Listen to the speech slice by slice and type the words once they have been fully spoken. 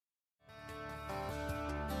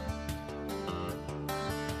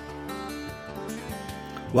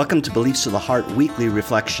Welcome to Beliefs of the Heart Weekly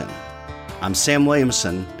Reflection. I'm Sam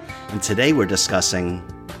Williamson, and today we're discussing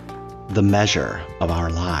the measure of our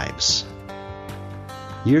lives.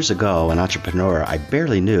 Years ago, an entrepreneur I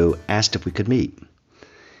barely knew asked if we could meet.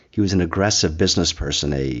 He was an aggressive business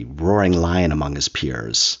person, a roaring lion among his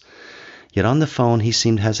peers. Yet on the phone, he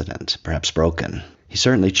seemed hesitant, perhaps broken. He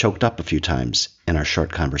certainly choked up a few times in our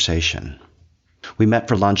short conversation. We met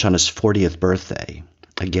for lunch on his 40th birthday.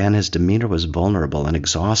 Again, his demeanor was vulnerable and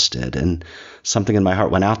exhausted, and something in my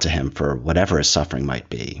heart went out to him for whatever his suffering might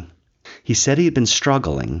be. He said he had been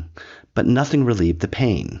struggling, but nothing relieved the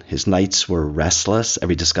pain. His nights were restless.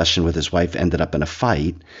 Every discussion with his wife ended up in a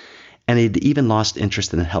fight, and he'd even lost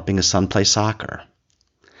interest in helping his son play soccer.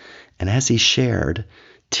 And as he shared,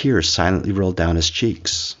 tears silently rolled down his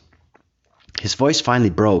cheeks. His voice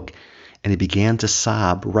finally broke, and he began to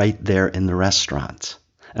sob right there in the restaurant.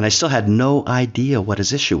 And I still had no idea what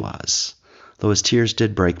his issue was, though his tears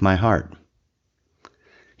did break my heart.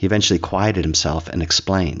 He eventually quieted himself and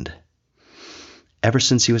explained. Ever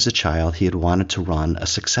since he was a child, he had wanted to run a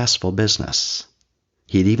successful business.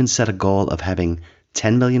 He had even set a goal of having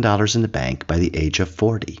 $10 million in the bank by the age of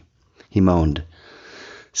 40. He moaned,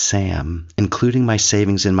 "Sam, including my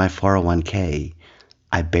savings in my 401k,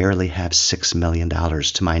 I barely have $6 million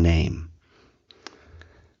to my name."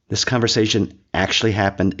 This conversation actually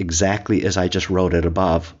happened exactly as I just wrote it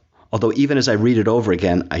above, although even as I read it over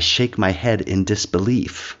again, I shake my head in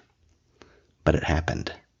disbelief. But it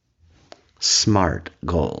happened. SMART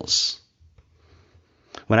goals.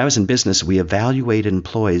 When I was in business, we evaluated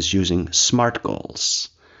employees using SMART goals.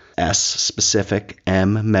 S, specific,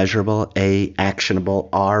 M, measurable, A, actionable,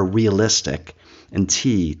 R, realistic, and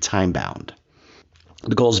T, time-bound.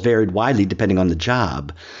 The goals varied widely depending on the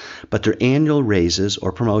job, but their annual raises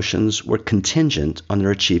or promotions were contingent on their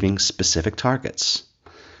achieving specific targets.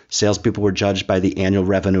 Salespeople were judged by the annual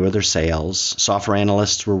revenue of their sales, software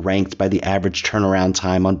analysts were ranked by the average turnaround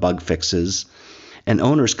time on bug fixes, and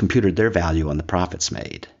owners computed their value on the profits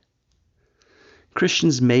made.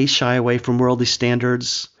 Christians may shy away from worldly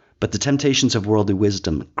standards, but the temptations of worldly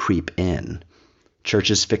wisdom creep in.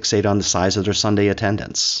 Churches fixate on the size of their Sunday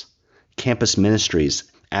attendance. Campus ministries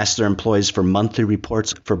ask their employees for monthly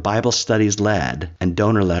reports for Bible studies led and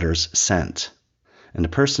donor letters sent. And the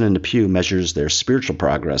person in the pew measures their spiritual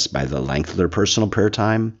progress by the length of their personal prayer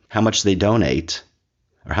time, how much they donate,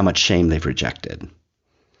 or how much shame they've rejected.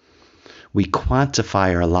 We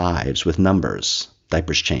quantify our lives with numbers,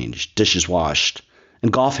 diapers changed, dishes washed,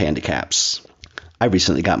 and golf handicaps. I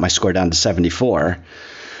recently got my score down to 74,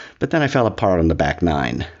 but then I fell apart on the back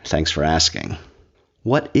nine. Thanks for asking.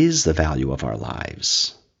 What is the value of our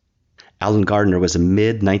lives? Alan Gardner was a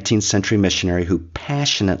mid-19th century missionary who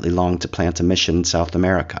passionately longed to plant a mission in South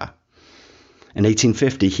America. In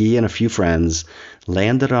 1850, he and a few friends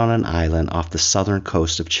landed on an island off the southern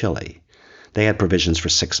coast of Chile. They had provisions for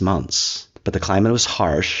 6 months, but the climate was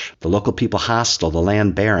harsh, the local people hostile, the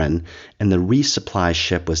land barren, and the resupply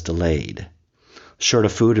ship was delayed. Short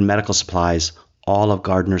of food and medical supplies, all of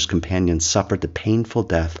Gardner's companions suffered the painful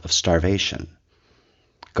death of starvation.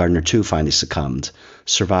 Gardner, too, finally succumbed,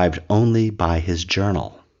 survived only by his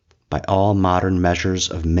journal. By all modern measures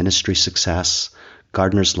of ministry success,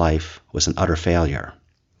 Gardner's life was an utter failure.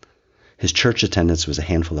 His church attendance was a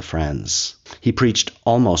handful of friends. He preached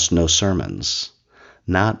almost no sermons.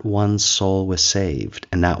 Not one soul was saved,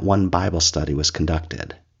 and not one Bible study was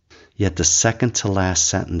conducted. Yet the second-to-last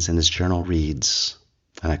sentence in his journal reads,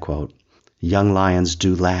 and I quote, "Young lions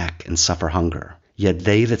do lack and suffer hunger, yet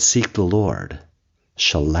they that seek the Lord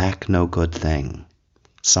shall lack no good thing."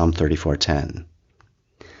 Psalm 34:10.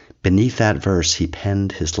 Beneath that verse, he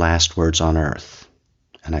penned his last words on earth,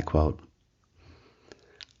 and I quote,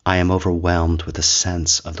 "I am overwhelmed with a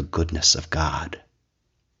sense of the goodness of God."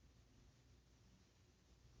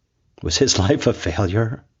 Was his life a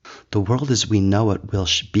failure? The world as we know it will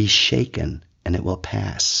be shaken, and it will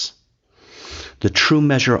pass. The true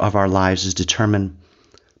measure of our lives is determined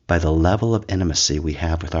by the level of intimacy we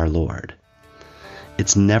have with our Lord.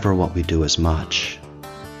 It's never what we do as much,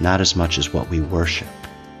 not as much as what we worship.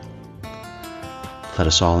 Let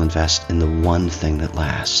us all invest in the one thing that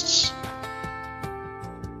lasts.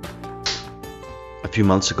 A few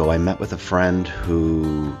months ago, I met with a friend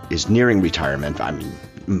who is nearing retirement.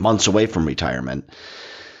 Months away from retirement.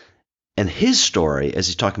 And his story, as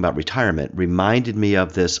he's talking about retirement, reminded me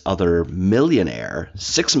of this other millionaire,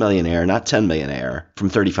 6 millionaire, not 10 millionaire, from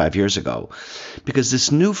 35 years ago. Because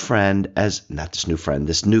this new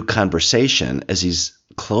conversation, as he's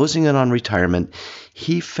closing in on retirement,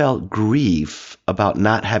 he felt grief about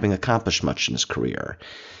not having accomplished much in his career.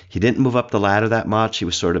 He didn't move up the ladder that much. He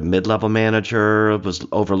was sort of mid-level manager, was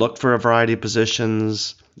overlooked for a variety of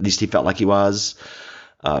positions. At least he felt like he was.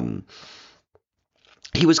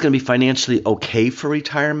 He was going to be financially okay for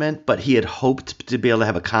retirement, but he had hoped to be able to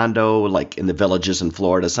have a condo like in the Villages in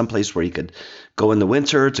Florida, someplace where he could go in the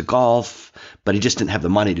winter to golf, but he just didn't have the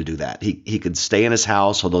money to do that. He could stay in his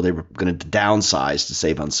house, although they were going to downsize to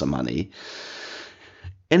save on some money.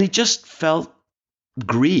 And he just felt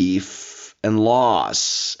grief and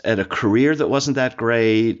loss at a career that wasn't that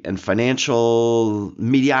great and financial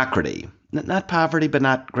mediocrity. Not poverty, but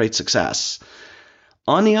not great success.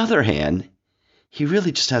 On the other hand, he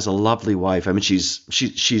really just has a lovely wife. I mean,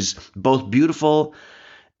 she's both beautiful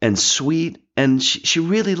and sweet, and she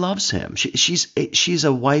really loves him. She's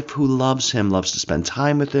a wife who loves him, loves to spend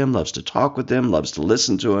time with him, loves to talk with him, loves to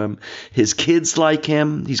listen to him. His kids like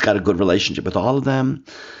him. He's got a good relationship with all of them.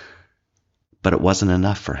 But it wasn't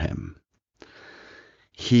enough for him.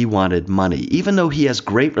 He wanted money. Even though he has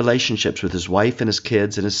great relationships with his wife and his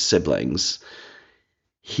kids and his siblings,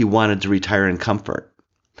 he wanted to retire in comfort.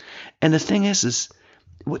 And the thing is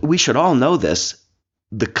we should all know this.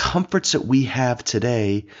 The comforts that we have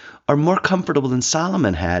today are more comfortable than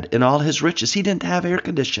Solomon had in all his riches. He didn't have air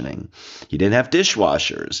conditioning. He didn't have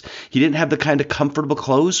dishwashers. He didn't have the kind of comfortable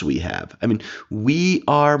clothes we have. I mean, we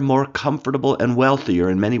are more comfortable and wealthier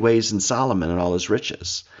in many ways than Solomon and all his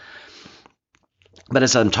riches. But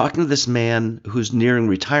as I'm talking to this man who's nearing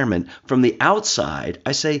retirement, from the outside,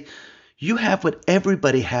 I say, you have what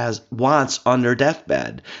everybody wants on their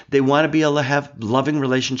deathbed. They want to be able to have loving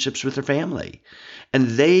relationships with their family. And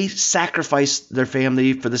they sacrifice their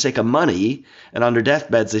family for the sake of money. And on their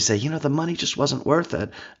deathbeds, they say, the money just wasn't worth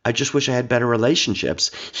it. I just wish I had better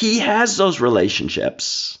relationships. He has those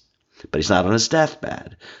relationships, but he's not on his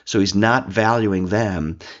deathbed. So he's not valuing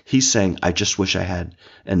them. He's saying, I just wish I had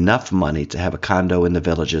enough money to have a condo in the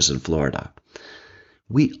Villages in Florida.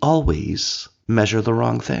 We always measure the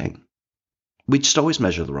wrong thing. We just always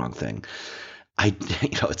measure the wrong thing.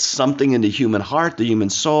 It's something in the human heart, the human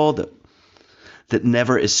soul that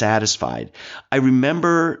never is satisfied. I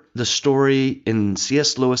remember the story in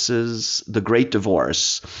C.S. Lewis's The Great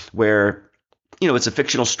Divorce, where, it's a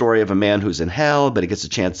fictional story of a man who's in hell, but he gets a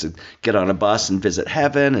chance to get on a bus and visit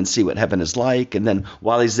heaven and see what heaven is like. And then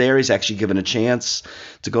while he's there, he's actually given a chance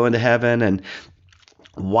to go into heaven. And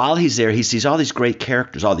while he's there, he sees all these great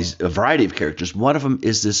characters, a variety of characters. One of them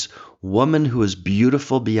is this woman who is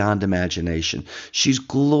beautiful beyond imagination. She's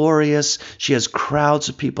glorious. She has crowds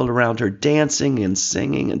of people around her dancing and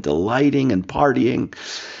singing and delighting and partying.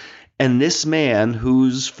 And this man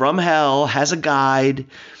who's from hell has a guide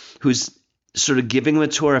who's sort of giving him a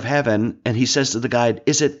tour of heaven. And he says to the guide,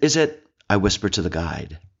 Is it? I whispered to the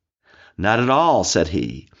guide. Not at all, said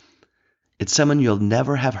he. It's someone you'll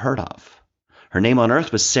never have heard of. Her name on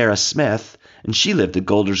earth was Sarah Smith, and she lived at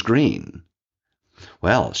Golders Green.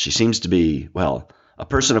 Well, she seems to be, a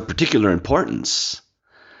person of particular importance.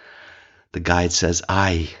 The guide says,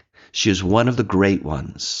 Aye, she is one of the great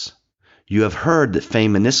ones. You have heard that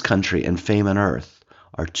fame in this country and fame on earth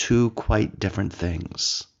are two quite different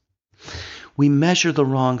things. We measure the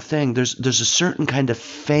wrong thing. There's a certain kind of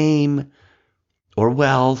fame or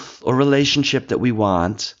wealth or relationship that we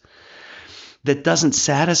want that doesn't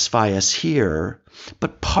satisfy us here.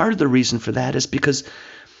 But part of the reason for that is because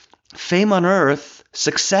fame on earth,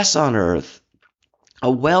 success on earth,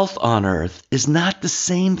 a wealth on earth is not the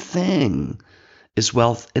same thing as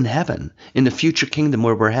wealth in heaven, in the future kingdom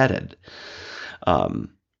where we're headed.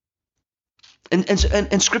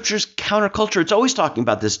 And Scripture's counterculture. It's always talking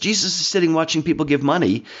about this. Jesus is sitting watching people give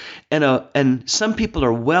money, and some people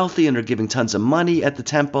are wealthy and are giving tons of money at the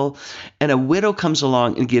temple, and a widow comes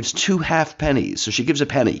along and gives 2 half pennies. So she gives a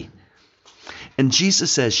penny. And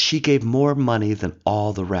Jesus says she gave more money than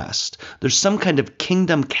all the rest. There's some kind of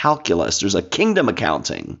kingdom calculus. There's a kingdom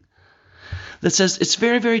accounting that says it's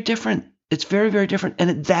very, very different. It's very, very different.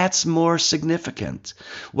 And that's more significant.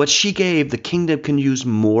 What she gave, the kingdom can use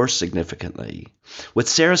more significantly. What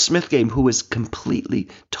Sarah Smith gave, who is completely,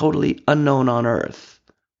 totally unknown on earth,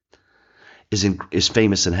 is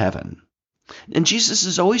famous in heaven. And Jesus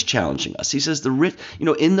is always challenging us. He says the rich,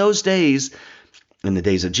 in those days, in the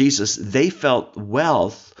days of Jesus, they felt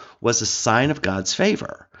wealth was a sign of God's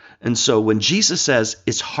favor. And so when Jesus says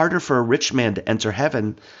it's harder for a rich man to enter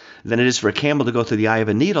heaven than it is for a camel to go through the eye of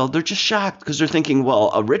a needle, they're just shocked because they're thinking,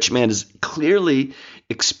 well, a rich man has clearly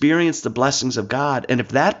experienced the blessings of God. And if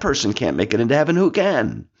that person can't make it into heaven, who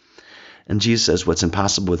can? And Jesus says what's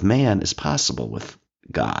impossible with man is possible with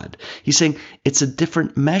God. He's saying it's a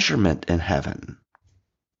different measurement in heaven.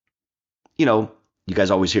 you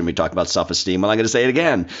guys always hear me talk about self-esteem. Well, I'm going to say it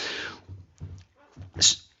again.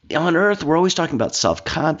 On earth, we're always talking about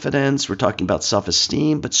self-confidence. We're talking about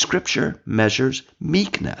self-esteem, but Scripture measures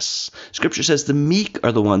meekness. Scripture says the meek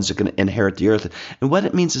are the ones that are going to inherit the earth. And what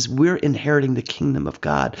it means is we're inheriting the kingdom of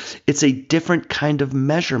God. It's a different kind of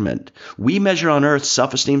measurement. We measure on earth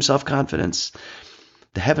self-esteem, self-confidence.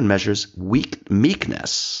 The heaven measures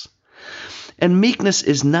meekness. And meekness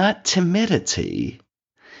is not timidity.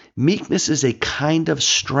 Meekness is a kind of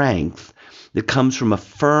strength that comes from a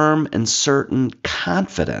firm and certain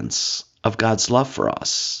confidence of God's love for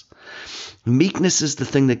us. Meekness is the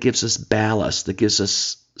thing that gives us ballast,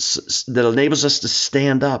 that enables us to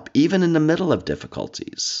stand up even in the middle of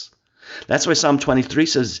difficulties. That's why Psalm 23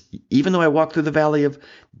 says, even though I walk through the valley of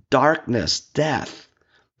darkness, death,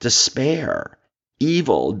 despair,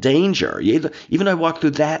 evil, danger, even though I walk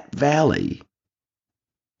through that valley,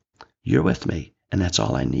 you're with me, and that's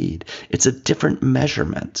all I need. It's a different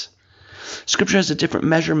measurement. Scripture has a different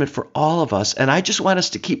measurement for all of us, and I just want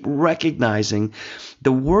us to keep recognizing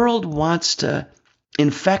the world wants to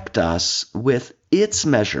infect us with its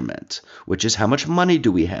measurement, which is how much money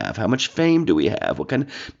do we have? How much fame do we have? What kind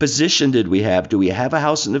of position did we have? Do we have a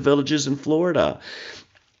house in the Villages in Florida?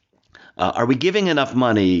 Are we giving enough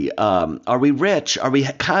money? Are we rich? Are we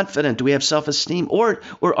confident? Do we have self-esteem? Or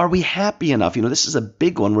are we happy enough? This is a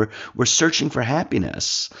big one. We're searching for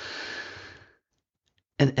happiness.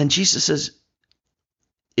 And Jesus says,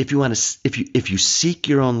 if you seek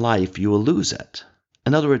your own life, you will lose it.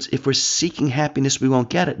 In other words, if we're seeking happiness, we won't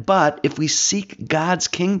get it. But if we seek God's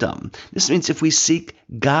kingdom, this means if we seek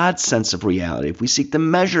God's sense of reality, if we seek the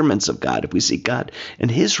measurements of God, if we seek God and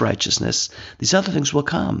His righteousness, these other things will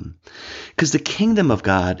come. Because the kingdom of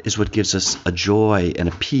God is what gives us a joy and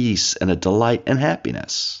a peace and a delight and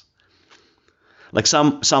happiness. Like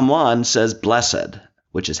Psalm 1 says, blessed,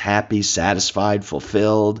 which is happy, satisfied,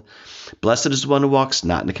 fulfilled. Blessed is the one who walks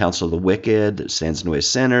not in the counsel of the wicked, stands in the way of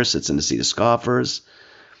sinners, sits in the seat of scoffers.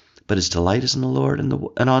 But his delight is in the Lord,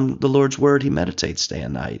 and on the Lord's word he meditates day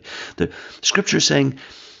and night. The Scripture is saying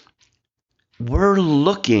we're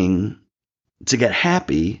looking to get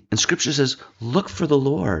happy, and Scripture says, look for the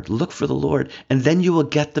Lord, and then you will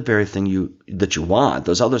get the very thing that you want,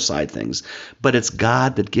 those other side things. But it's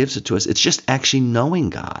God that gives it to us. It's just actually knowing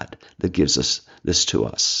God that gives us this to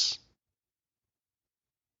us.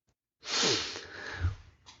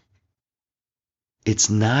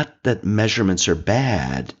 It's not that measurements are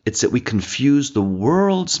bad. It's that we confuse the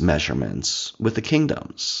world's measurements with the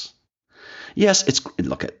kingdom's. Yes,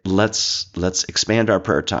 let's expand our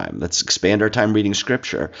prayer time. Let's expand our time reading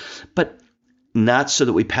Scripture, but not so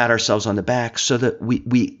that we pat ourselves on the back, so that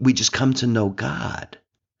we just come to know God.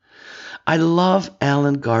 I love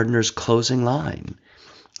Alan Gardner's closing line.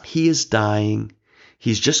 He is dying.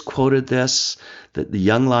 He's just quoted this, that the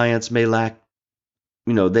young lions may lack,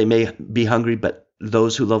 they may be hungry, but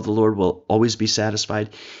those who love the Lord will always be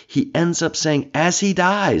satisfied. He ends up saying, as he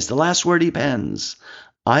dies, the last word he pens,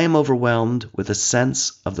 I am overwhelmed with a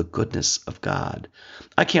sense of the goodness of God.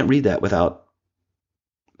 I can't read that without,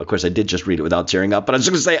 of course I did just read it without tearing up, but I was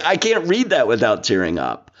just going to say, I can't read that without tearing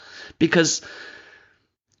up, because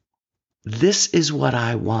this is what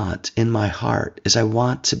I want in my heart, is I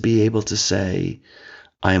want to be able to say,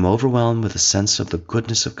 I am overwhelmed with a sense of the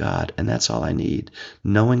goodness of God, and that's all I need,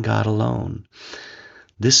 knowing God alone.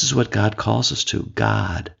 This is what God calls us to,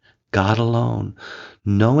 God alone.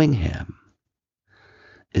 Knowing Him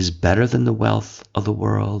is better than the wealth of the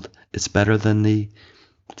world. It's better than the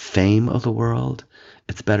fame of the world.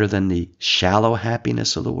 It's better than the shallow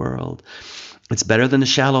happiness of the world. It's better than the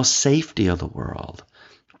shallow safety of the world.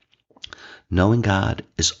 Knowing God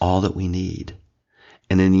is all that we need.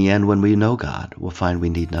 And in the end, when we know God, we'll find we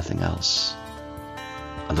need nothing else.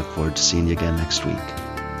 I look forward to seeing you again next week.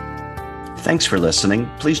 Thanks for listening.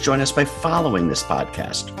 Please join us by following this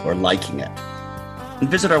podcast or liking it. And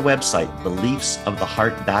visit our website,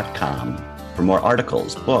 beliefsoftheheart.com, for more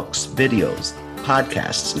articles, books, videos,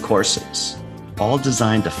 podcasts, and courses, all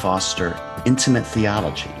designed to foster intimate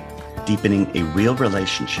theology, deepening a real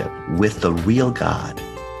relationship with the real God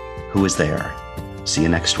who is there. See you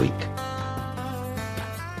next week.